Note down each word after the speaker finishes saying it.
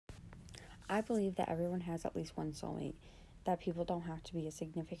I believe that everyone has at least one soulmate, that people don't have to be a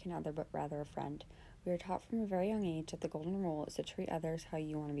significant other but rather a friend. We are taught from a very young age that the golden rule is to treat others how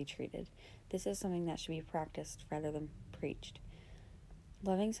you want to be treated. This is something that should be practiced rather than preached.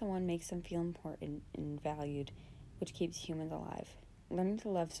 Loving someone makes them feel important and valued, which keeps humans alive. Learning to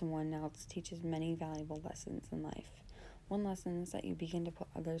love someone else teaches many valuable lessons in life. One lesson is that you begin to put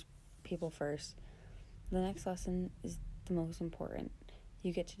people first. The next lesson is the most important.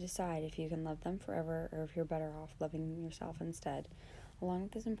 You get to decide if you can love them forever or if you're better off loving yourself instead. Along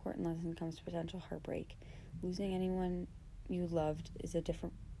with this important lesson comes potential heartbreak. Losing anyone you loved is a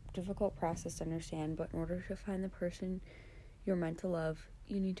difficult process to understand, but in order to find the person you're meant to love,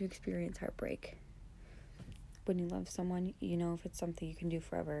 you need to experience heartbreak. When you love someone, you know if it's something you can do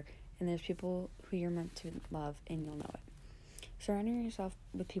forever, and there's people who you're meant to love, and you'll know it. Surrounding yourself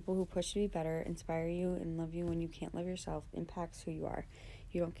with people who push you to be better, inspire you, and love you when you can't love yourself impacts who you are.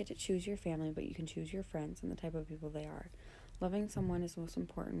 You don't get to choose your family, but you can choose your friends and the type of people they are. Loving someone is the most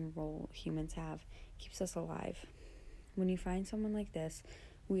important role humans have. It keeps us alive. When you find someone like this,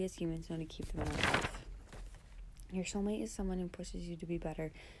 we as humans know to keep them in our life. Your soulmate is someone who pushes you to be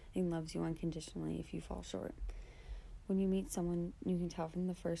better and loves you unconditionally if you fall short. When you meet someone, you can tell from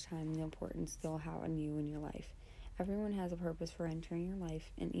the first time the importance they'll have on you in your life. Everyone has a purpose for entering your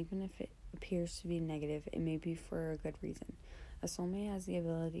life, and even if it appears to be negative, it may be for a good reason. A soulmate has the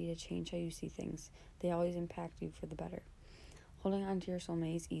ability to change how you see things. They always impact you for the better. Holding on to your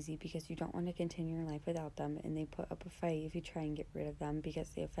soulmate is easy because you don't want to continue your life without them, and they put up a fight if you try and get rid of them because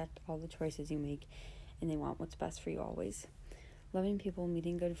they affect all the choices you make, and they want what's best for you always. Loving people,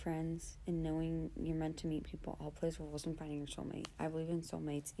 meeting good friends, and knowing you're meant to meet people all plays roles in finding your soulmate. I believe in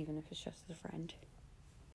soulmates, even if it's just a friend.